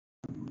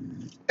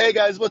Hey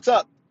guys, what's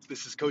up?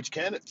 This is Coach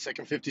Ken at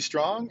Second 50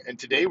 Strong, and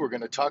today we're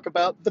going to talk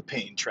about the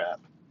pain trap.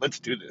 Let's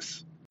do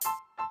this.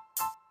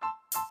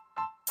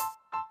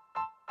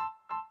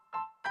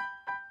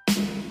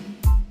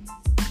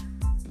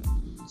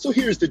 So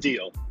here's the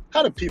deal.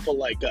 How do people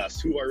like us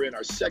who are in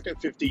our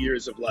second 50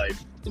 years of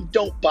life and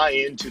don't buy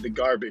into the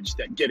garbage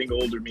that getting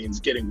older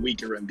means getting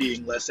weaker and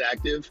being less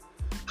active?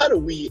 How do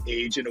we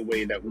age in a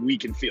way that we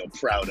can feel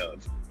proud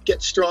of?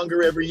 Get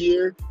stronger every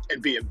year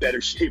and be in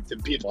better shape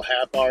than people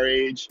half our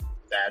age?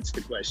 That's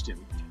the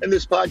question. And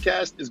this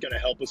podcast is going to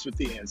help us with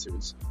the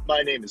answers.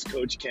 My name is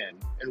Coach Ken,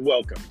 and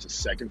welcome to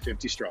Second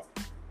 50 Strong.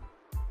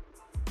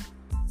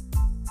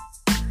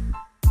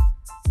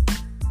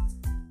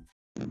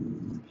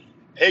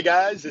 Hey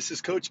guys, this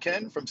is Coach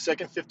Ken from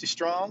Second 50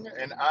 Strong,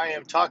 and I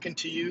am talking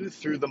to you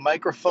through the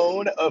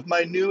microphone of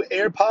my new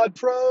AirPod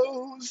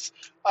Pros.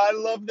 I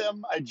love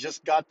them. I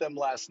just got them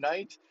last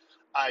night.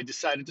 I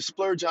decided to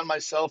splurge on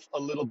myself a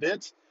little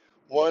bit.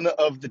 One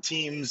of the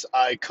teams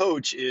I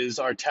coach is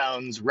our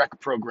town's rec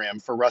program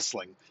for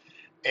wrestling,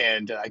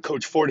 and I'm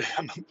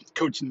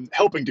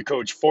helping to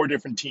coach 4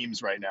 different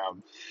teams right now.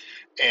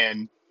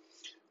 And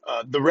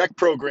the rec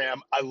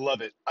program, I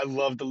love it. I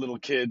love the little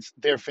kids.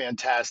 They're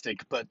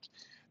fantastic, but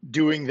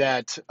doing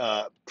that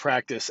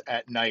practice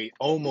at night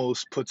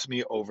almost puts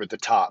me over the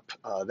top.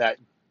 That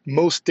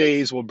most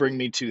days will bring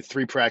me to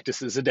 3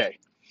 practices a day,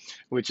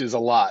 which is a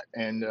lot.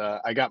 And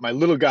I got my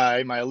little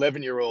guy, my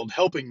 11-year-old,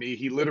 helping me.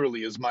 He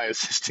literally is my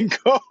assistant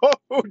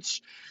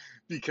coach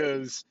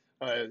because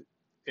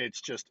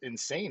it's just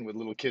insane with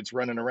little kids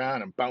running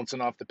around and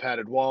bouncing off the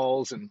padded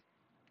walls and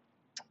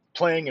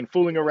playing and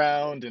fooling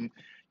around. And,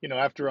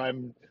 after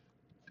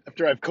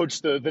I've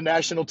coached the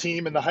national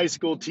team and the high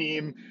school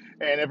team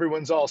and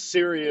everyone's all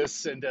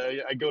serious and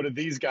I go to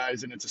these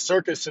guys and it's a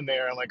circus in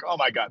there. I'm like, oh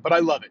my God, but I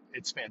love it.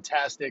 It's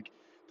fantastic.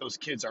 Those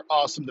kids are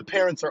awesome. The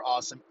parents are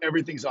awesome.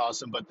 Everything's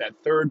awesome. But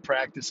that 3rd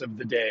practice of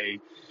the day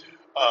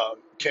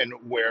can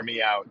wear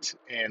me out.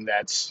 And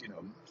that's,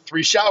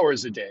 3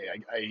 showers a day.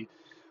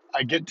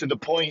 I get to the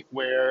point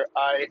where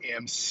I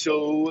am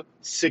so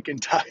sick and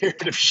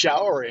tired of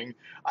showering.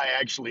 I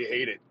actually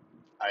hate it.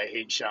 I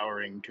hate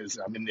showering because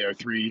I'm in there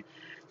three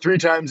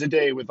times a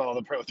day with all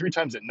the 3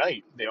 times at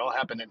night. They all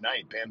happen at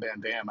night. Bam, bam,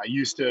 bam. I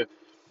used to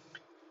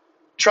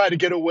try to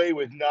get away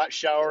with not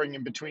showering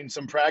in between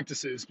some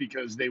practices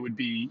because they would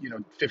be,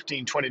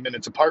 15, 20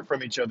 minutes apart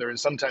from each other and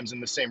sometimes in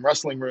the same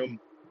wrestling room.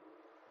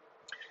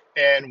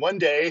 And one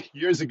day,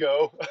 years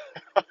ago,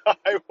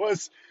 I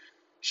was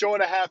showing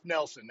a half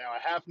Nelson. Now,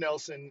 a half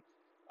Nelson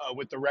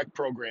with the rec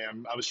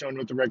program, I was showing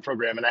with the rec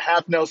program, and a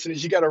half Nelson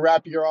is you got to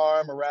wrap your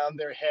arm around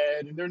their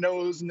head and their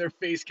nose and their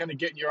face, kind of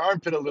get in your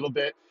armpit a little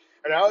bit.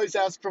 And I always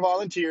ask for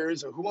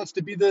volunteers or who wants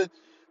to be the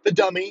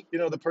dummy,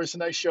 the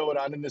person I show it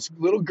on. And this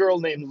little girl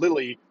named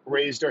Lily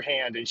raised her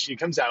hand and she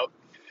comes out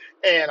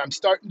and I'm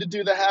starting to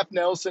do the half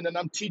Nelson and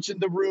I'm teaching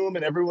the room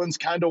and everyone's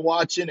kind of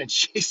watching. And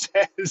she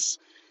says,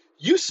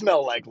 "You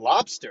smell like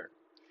lobster."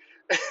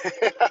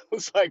 I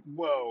was like,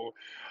 whoa.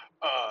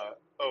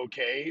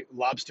 Okay,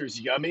 lobster's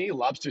yummy.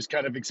 Lobster's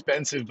kind of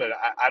expensive, but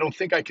I don't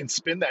think I can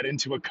spin that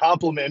into a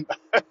compliment.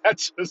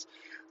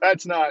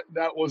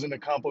 That wasn't a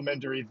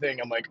complimentary thing.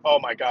 I'm like, oh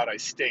my God, I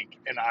stink.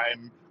 And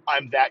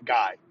I'm that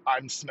guy.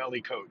 I'm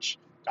smelly coach.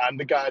 I'm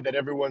the guy that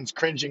everyone's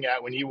cringing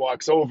at when he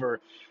walks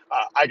over.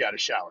 I got to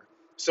shower.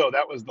 So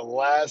that was the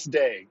last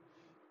day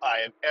I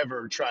have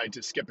ever tried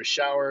to skip a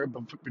shower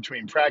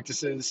between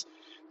practices.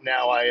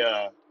 Now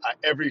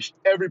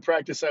every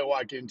practice I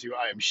walk into,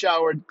 I am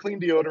showered, clean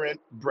deodorant,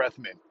 breath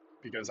mint,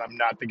 because I'm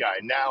not the guy.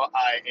 Now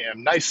I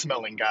am nice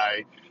smelling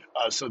guy,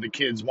 so the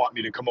kids want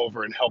me to come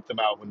over and help them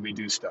out when we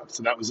do stuff.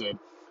 So that was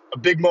a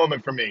big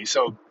moment for me.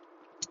 So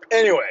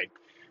anyway,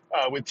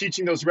 with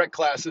teaching those rec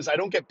classes, I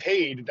don't get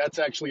paid. That's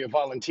actually a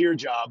volunteer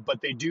job, but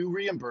they do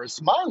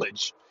reimburse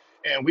mileage.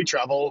 And we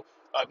travel.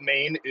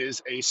 Maine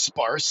is a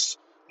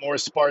more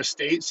sparse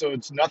state, so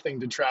it's nothing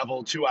to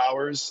travel 2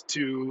 hours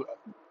to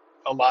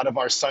a lot of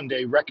our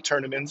Sunday rec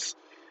tournaments.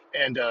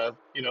 And,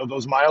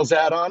 those miles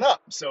add on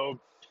up. So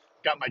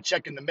got my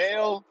check in the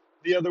mail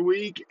the other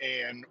week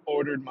and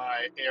ordered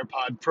my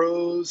AirPod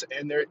Pros,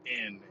 and they're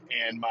in.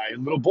 And my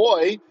little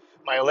boy,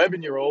 my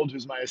 11-year-old,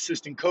 who's my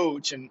assistant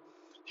coach, and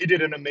he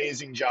did an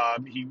amazing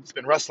job. He's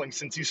been wrestling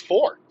since he's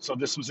 4. So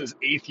this was his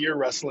 8th year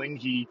wrestling.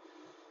 He,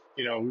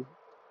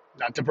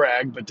 not to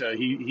brag, but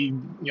he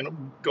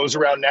goes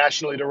around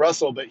nationally to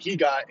wrestle, but he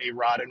got a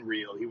rod and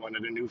reel. He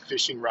wanted a new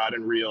fishing rod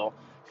and reel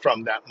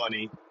from that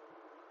money.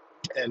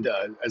 And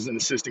as an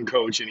assistant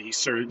coach, and he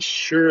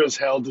sure as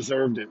hell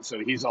deserved it. So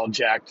he's all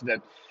jacked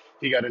that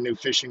he got a new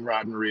fishing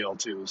rod and reel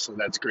too. So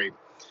that's great.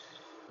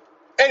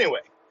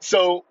 Anyway,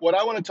 so what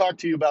I want to talk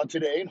to you about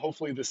today, and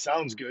hopefully this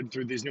sounds good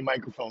through these new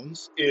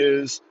microphones,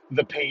 is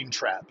the pain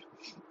trap.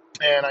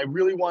 And I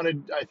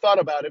thought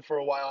about it for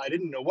a while. I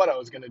didn't know what I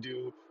was going to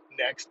do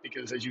next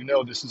because, as you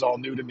know, this is all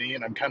new to me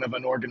and I'm kind of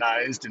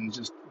unorganized and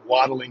just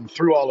waddling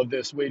through all of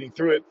this, wading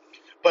through it.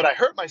 But I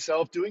hurt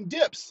myself doing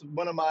dips.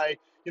 One of my,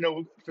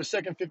 for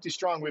second 50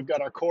 strong, we've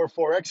got our core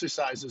 4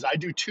 exercises. I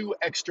do 2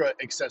 extra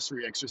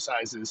accessory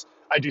exercises.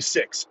 I do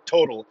 6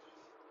 total,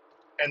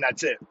 and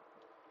that's it.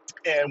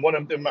 And one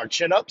of them are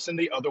chin ups, and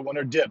the other one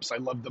are dips. I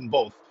love them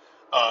both.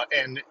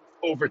 And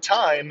over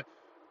time,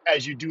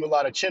 as you do a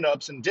lot of chin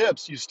ups and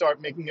dips, you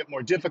start making it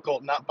more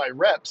difficult, not by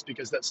reps,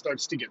 because that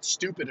starts to get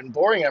stupid and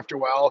boring after a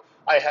while.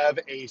 I have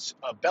a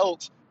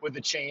belt with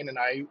a chain, and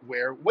I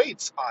wear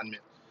weights on me.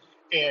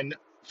 And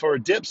for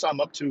dips,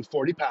 I'm up to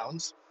 40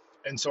 pounds.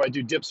 And so I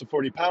do dips of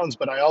 40 pounds,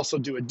 but I also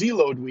do a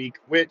deload week,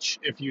 which,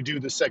 if you do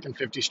the second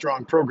 50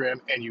 strong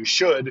program, and you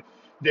should,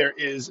 there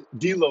is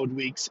deload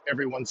weeks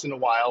every once in a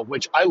while,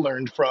 which I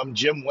learned from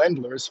Jim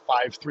Wendler's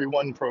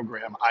 531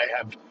 program. I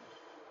have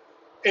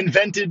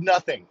invented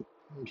nothing.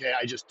 Okay,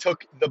 I just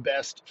took the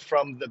best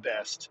from the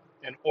best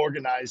and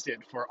organized it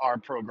for our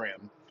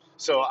program.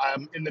 So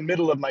I'm in the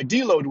middle of my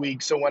deload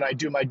week. So when I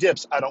do my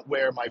dips, I don't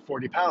wear my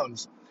 40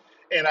 pounds.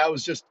 And I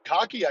was just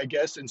cocky, I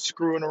guess, and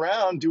screwing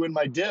around doing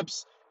my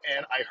dips,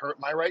 and I hurt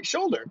my right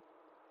shoulder.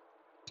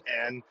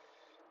 And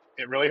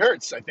it really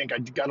hurts. I think I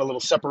got a little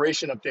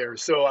separation up there.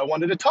 So I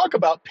wanted to talk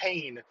about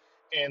pain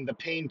and the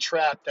pain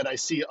trap that I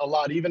see a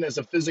lot, even as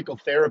a physical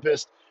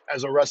therapist,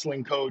 as a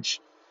wrestling coach,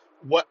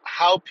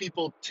 how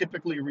people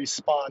typically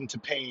respond to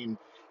pain.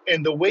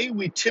 And the way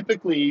we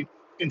typically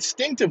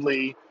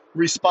instinctively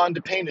respond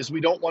to pain is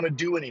we don't want to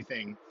do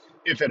anything.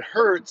 If it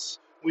hurts,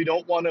 we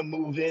don't want to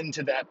move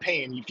into that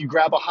pain. If you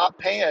grab a hot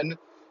pan,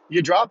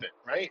 you drop it,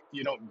 right?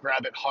 You don't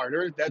grab it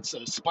harder. That's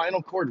a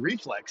spinal cord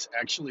reflex.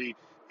 Actually,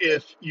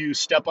 if you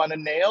step on a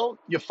nail,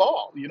 you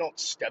fall. You don't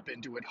step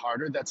into it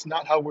harder. That's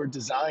not how we're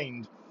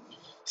designed.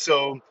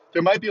 So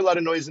there might be a lot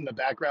of noise in the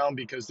background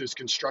because there's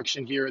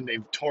construction here and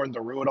they've torn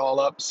the road all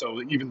up.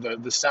 So even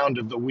the sound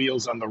of the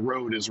wheels on the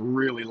road is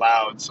really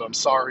loud. So I'm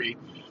sorry.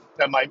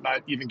 That might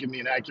not even give me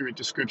an accurate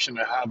description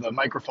of how the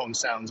microphone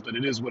sounds, but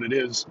it is what it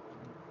is.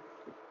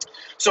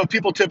 So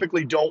people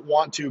typically don't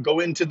want to go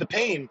into the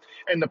pain.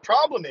 And the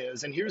problem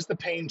is, and here's the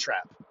pain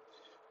trap,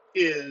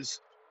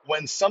 is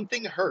when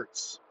something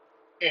hurts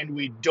and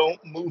we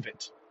don't move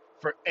it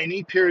for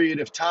any period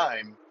of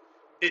time,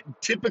 it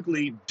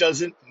typically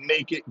doesn't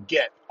make it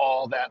get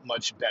all that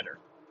much better.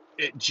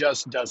 It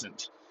just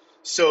doesn't.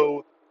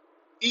 So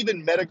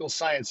even medical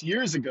science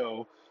years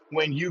ago,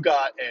 when you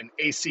got an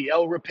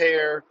ACL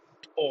repair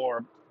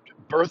or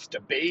birthed a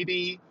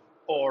baby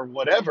or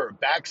whatever,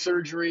 back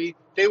surgery,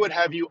 they would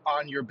have you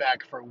on your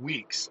back for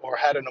weeks or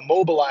had an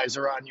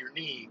immobilizer on your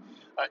knee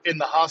in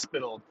the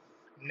hospital.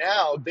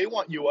 Now they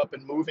want you up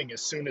and moving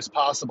as soon as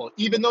possible,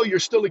 even though you're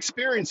still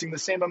experiencing the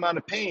same amount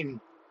of pain.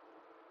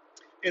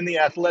 In the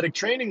athletic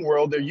training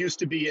world, there used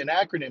to be an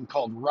acronym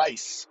called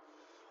RICE,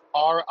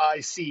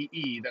 RICE,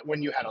 that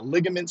when you had a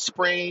ligament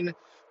sprain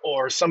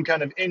or some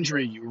kind of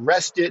injury, you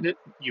rested it,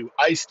 you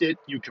iced it,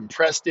 you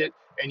compressed it,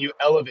 and you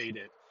elevated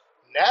it.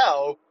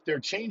 Now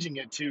they're changing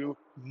it to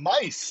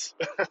MICE,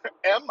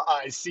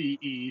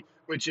 MICE,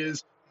 which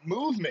is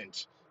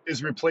movement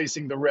is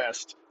replacing the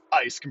rest,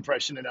 ice,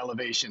 compression, and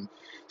elevation.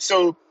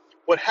 So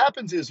what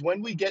happens is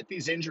when we get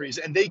these injuries,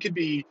 and they could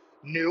be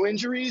new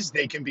injuries,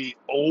 they can be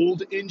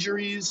old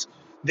injuries,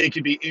 they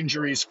could be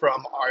injuries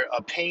from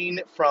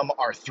pain from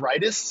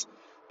arthritis,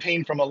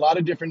 pain from a lot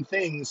of different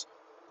things.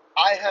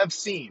 I have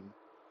seen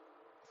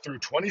through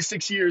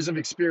 26 years of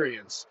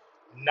experience,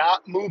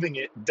 not moving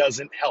it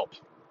doesn't help.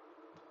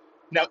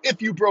 Now,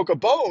 if you broke a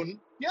bone,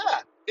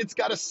 yeah, it's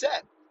got a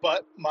set.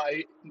 But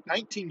my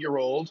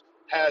 19-year-old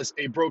has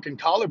a broken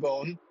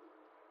collarbone.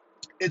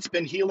 It's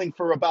been healing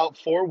for about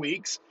 4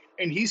 weeks,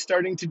 and he's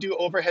starting to do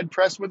overhead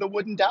press with a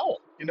wooden dowel.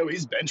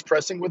 He's bench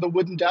pressing with a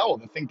wooden dowel.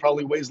 The thing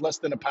probably weighs less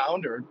than a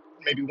pound or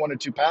maybe 1 or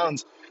 2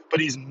 pounds, but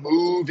he's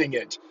moving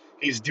it.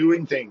 He's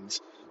doing things.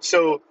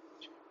 So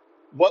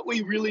what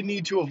we really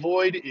need to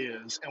avoid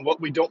is, and what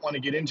we don't want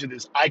to get into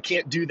this, I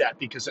can't do that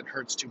because it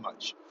hurts too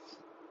much.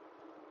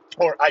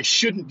 Or I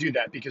shouldn't do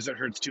that because it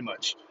hurts too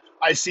much.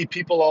 I see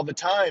people all the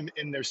time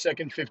in their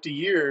second 50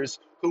 years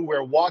who,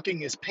 where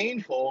walking is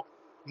painful,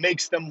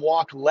 makes them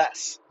walk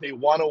less. They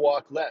want to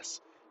walk less.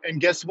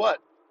 And guess what?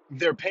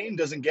 Their pain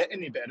doesn't get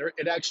any better.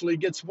 It actually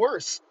gets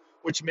worse,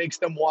 which makes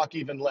them walk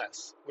even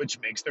less, which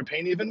makes their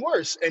pain even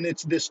worse. And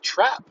it's this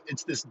trap.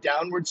 It's this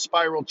downward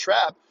spiral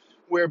trap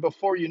where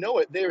before you know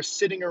it, they're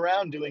sitting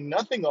around doing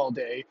nothing all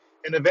day.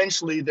 And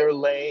eventually they're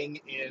laying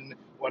in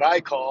what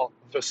I call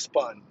the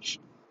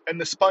sponge. And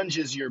the sponge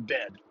is your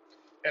bed.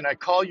 And I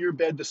call your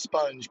bed the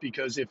sponge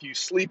because if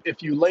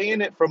you lay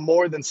in it for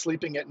more than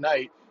sleeping at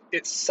night,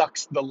 it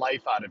sucks the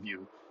life out of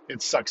you.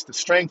 It sucks the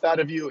strength out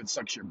of you. It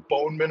sucks your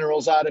bone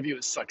minerals out of you.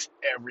 It sucks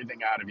everything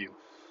out of you.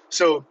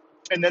 So,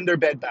 and then they're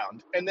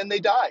bedbound and then they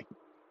die.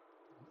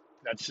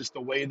 That's just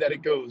the way that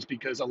it goes,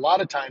 because a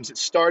lot of times it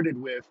started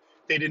with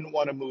they didn't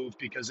want to move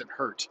because it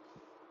hurt.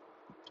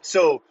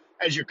 So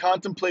as you're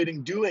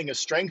contemplating doing a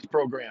strength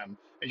program,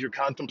 as you're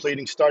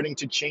contemplating starting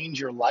to change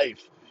your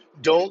life,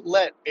 don't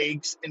let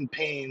aches and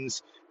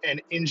pains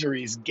and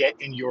injuries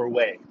get in your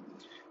way.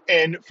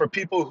 And for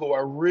people who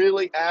are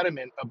really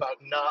adamant about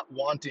not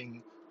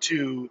wanting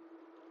to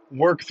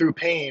work through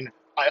pain,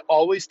 I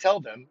always tell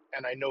them,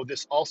 and I know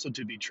this also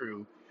to be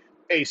true,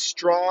 a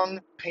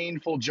strong,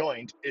 painful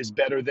joint is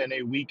better than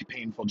a weak,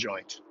 painful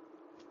joint.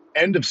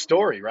 End of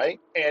story, right?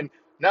 And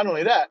not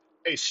only that,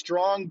 a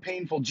strong,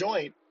 painful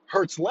joint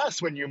hurts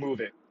less when you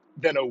move it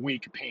than a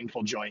weak,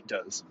 painful joint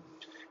does.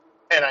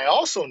 And I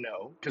also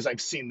know, because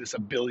I've seen this a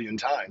billion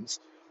times,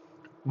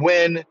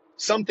 when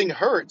something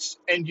hurts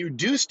and you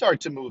do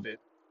start to move it,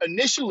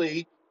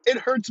 initially it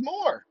hurts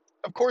more.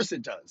 Of course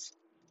it does.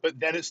 But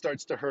then it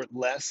starts to hurt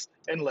less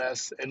and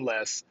less and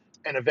less.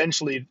 And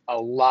eventually, a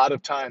lot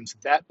of times,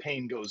 that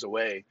pain goes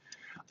away.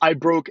 I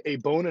broke a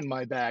bone in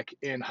my back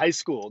in high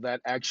school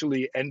that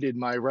actually ended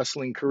my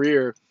wrestling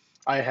career.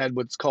 I had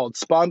what's called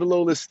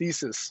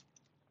spondylolisthesis,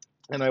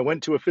 and I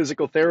went to a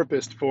physical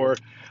therapist for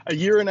a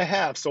year and a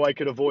half so I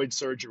could avoid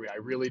surgery. I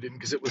really didn't,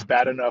 because it was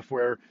bad enough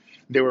where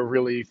they were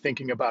really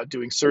thinking about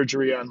doing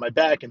surgery on my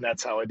back, and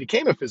that's how I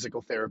became a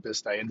physical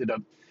therapist. I ended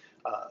up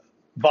uh,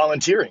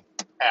 volunteering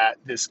at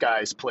this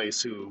guy's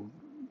place, who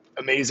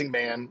amazing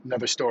man,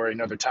 another story,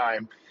 another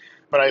time.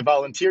 But I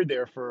volunteered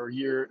there for a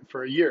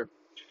year.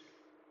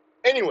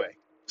 Anyway,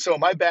 so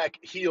my back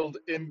healed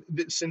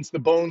since the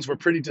bones were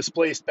pretty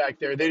displaced back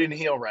there. They didn't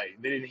heal right.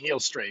 They didn't heal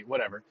straight,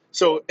 whatever.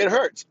 So it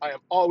hurts. I am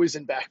always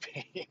in back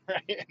pain,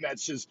 right? And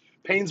that's just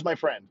pain's my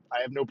friend.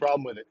 I have no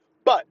problem with it.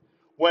 But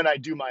when I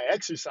do my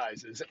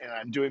exercises and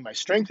I'm doing my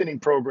strengthening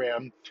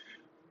program,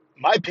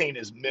 my pain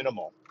is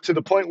minimal to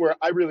the point where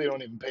I really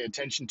don't even pay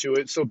attention to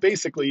it. So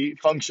basically,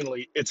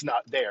 functionally, it's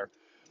not there.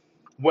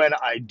 When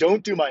I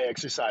don't do my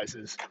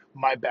exercises,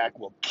 my back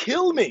will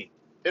kill me.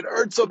 It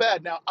hurts so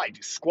bad. Now, I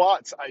do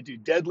squats, I do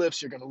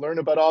deadlifts. You're going to learn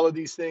about all of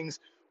these things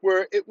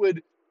where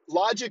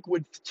logic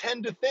would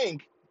tend to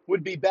think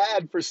would be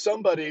bad for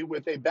somebody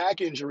with a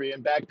back injury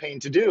and back pain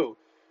to do,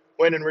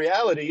 when in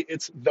reality,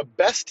 it's the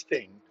best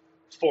thing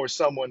for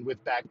someone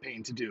with back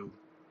pain to do.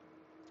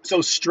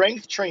 So,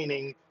 strength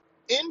training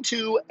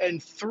into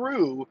and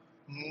through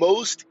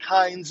most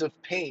kinds of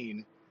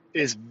pain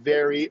is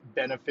very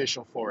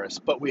beneficial for us.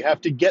 But we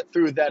have to get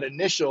through that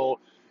initial,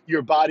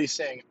 your body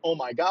saying, oh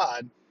my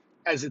God,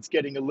 as it's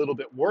getting a little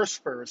bit worse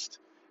first.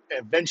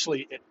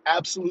 Eventually, it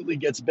absolutely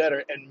gets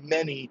better and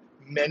many,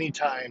 many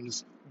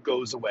times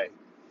goes away,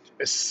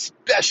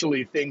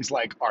 especially things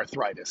like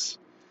arthritis.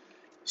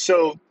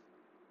 So,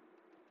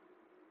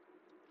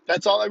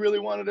 that's all I really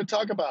wanted to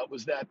talk about,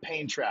 was that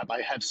pain trap.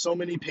 I have so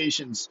many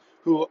patients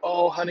who,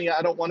 oh, honey,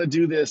 I don't want to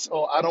do this.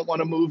 Oh, I don't want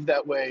to move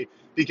that way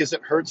because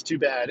it hurts too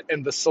bad.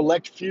 And the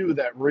select few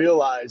that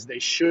realize they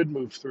should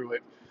move through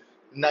it,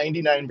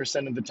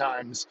 99% of the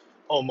times,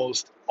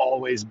 almost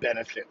always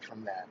benefit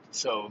from that.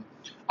 So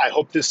I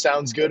hope this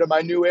sounds good on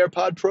my new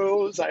AirPod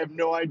Pros. I have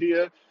no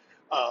idea.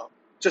 Uh,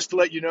 just to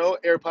let you know,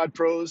 AirPod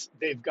Pros,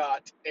 they've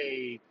got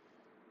a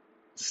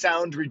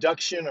sound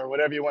reduction, or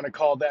whatever you want to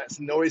call that,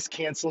 noise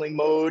canceling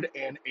mode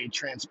and a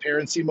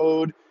transparency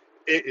mode.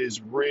 It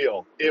is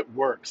real. It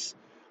works.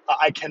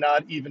 I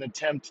cannot even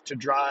attempt to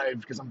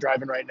drive, because I'm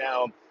driving right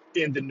now,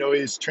 in the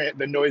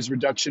noise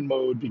reduction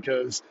mode,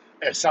 because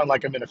I sound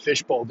like I'm in a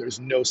fishbowl. There's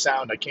no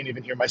sound. I can't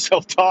even hear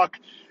myself talk.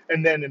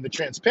 And then in the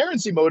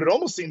transparency mode, it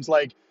almost seems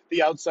like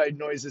the outside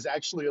noise is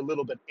actually a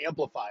little bit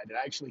amplified.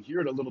 I actually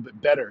hear it a little bit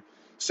better.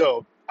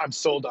 So I'm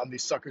sold on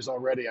these suckers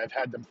already. I've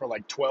had them for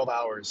like 12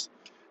 hours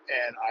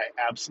and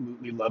I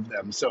absolutely love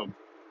them. So,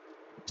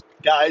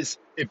 guys,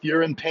 if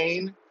you're in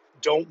pain,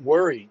 don't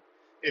worry.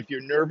 If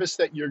you're nervous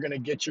that you're going to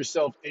get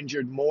yourself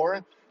injured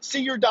more,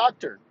 see your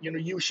doctor.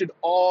 You should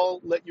all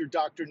let your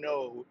doctors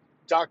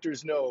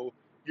know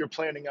you're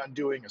planning on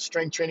doing a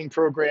strength training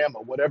program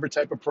or whatever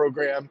type of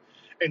program,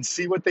 and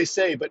see what they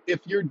say. But if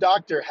your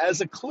doctor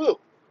has a clue,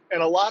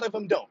 and a lot of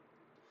them don't,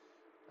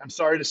 I'm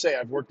sorry to say,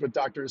 I've worked with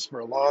doctors for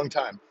a long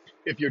time.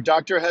 If your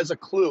doctor has a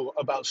clue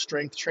about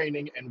strength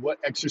training and what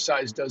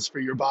exercise does for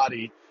your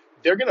body,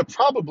 they're going to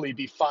probably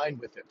be fine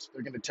with it.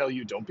 They're going to tell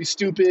you, don't be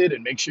stupid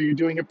and make sure you're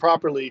doing it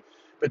properly,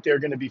 but they're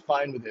going to be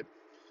fine with it.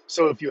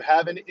 So if you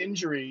have an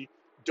injury,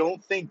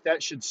 don't think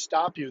that should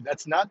stop you.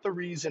 That's not the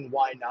reason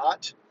why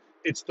not.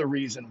 It's the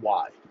reason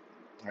why.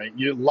 Right?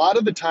 A lot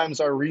of the times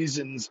our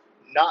reasons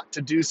not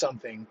to do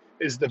something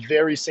is the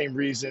very same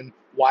reason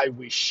why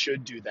we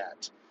should do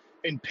that.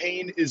 And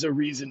pain is a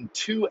reason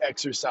to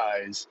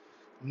exercise,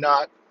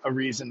 not a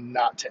reason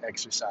not to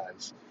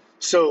exercise.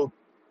 So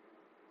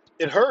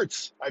it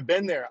hurts. I've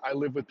been there. I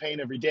live with pain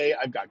every day.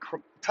 I've got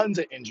tons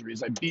of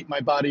injuries. I beat my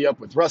body up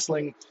with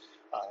wrestling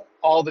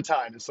all the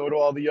time, and so do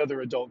all the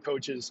other adult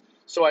coaches.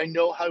 So I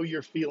know how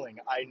you're feeling.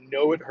 I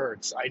know it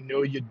hurts. I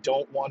know you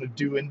don't want to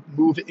do and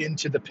move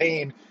into the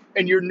pain,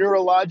 and you're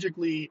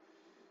neurologically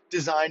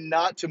designed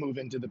not to move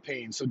into the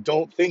pain. So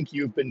don't think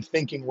you've been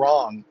thinking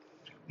wrong.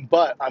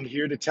 But I'm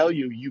here to tell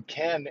you, you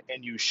can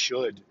and you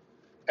should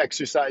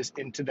exercise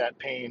into that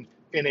pain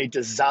in a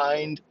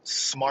designed,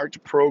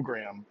 smart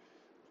program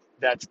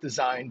that's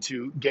designed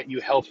to get you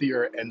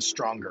healthier and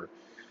stronger.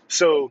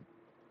 So,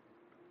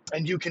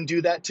 and you can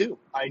do that too.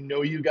 I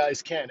know you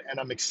guys can. And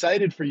I'm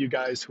excited for you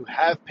guys who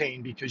have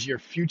pain, because your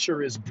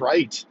future is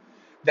bright,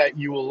 that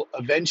you will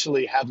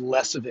eventually have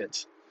less of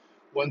it.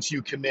 once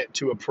you commit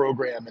to a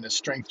program and a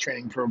strength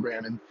training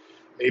program. And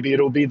maybe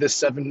it'll be the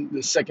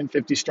second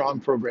 50 strong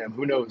program.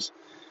 Who knows?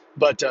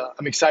 But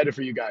I'm excited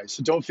for you guys.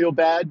 So don't feel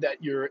bad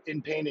that you're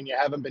in pain and you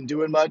haven't been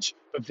doing much,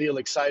 but feel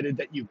excited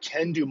that you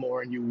can do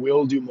more and you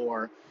will do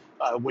more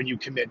when you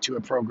commit to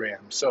a program.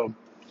 So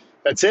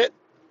that's it.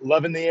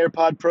 Loving the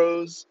AirPod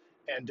Pros,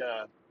 and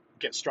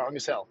get strong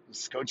as hell. This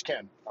is Coach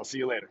Ken. I'll see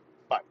you later.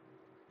 Bye.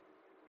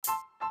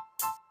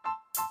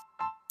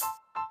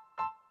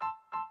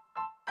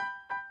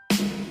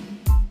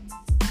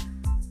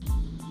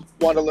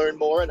 Want to learn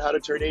more on how to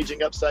turn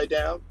aging upside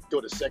down?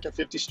 Go to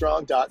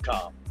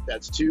second50strong.com.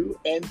 That's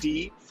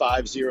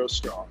 2ND50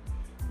 strong.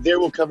 There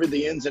we'll cover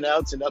the ins and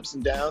outs and ups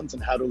and downs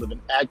and how to live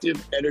an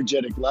active,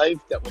 energetic life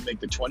that will make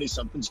the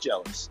 20-somethings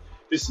jealous.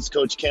 This is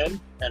Coach Ken,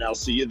 and I'll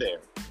see you there.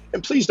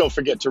 And please don't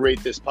forget to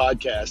rate this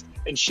podcast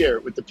and share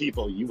it with the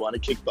people you want to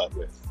kick butt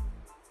with.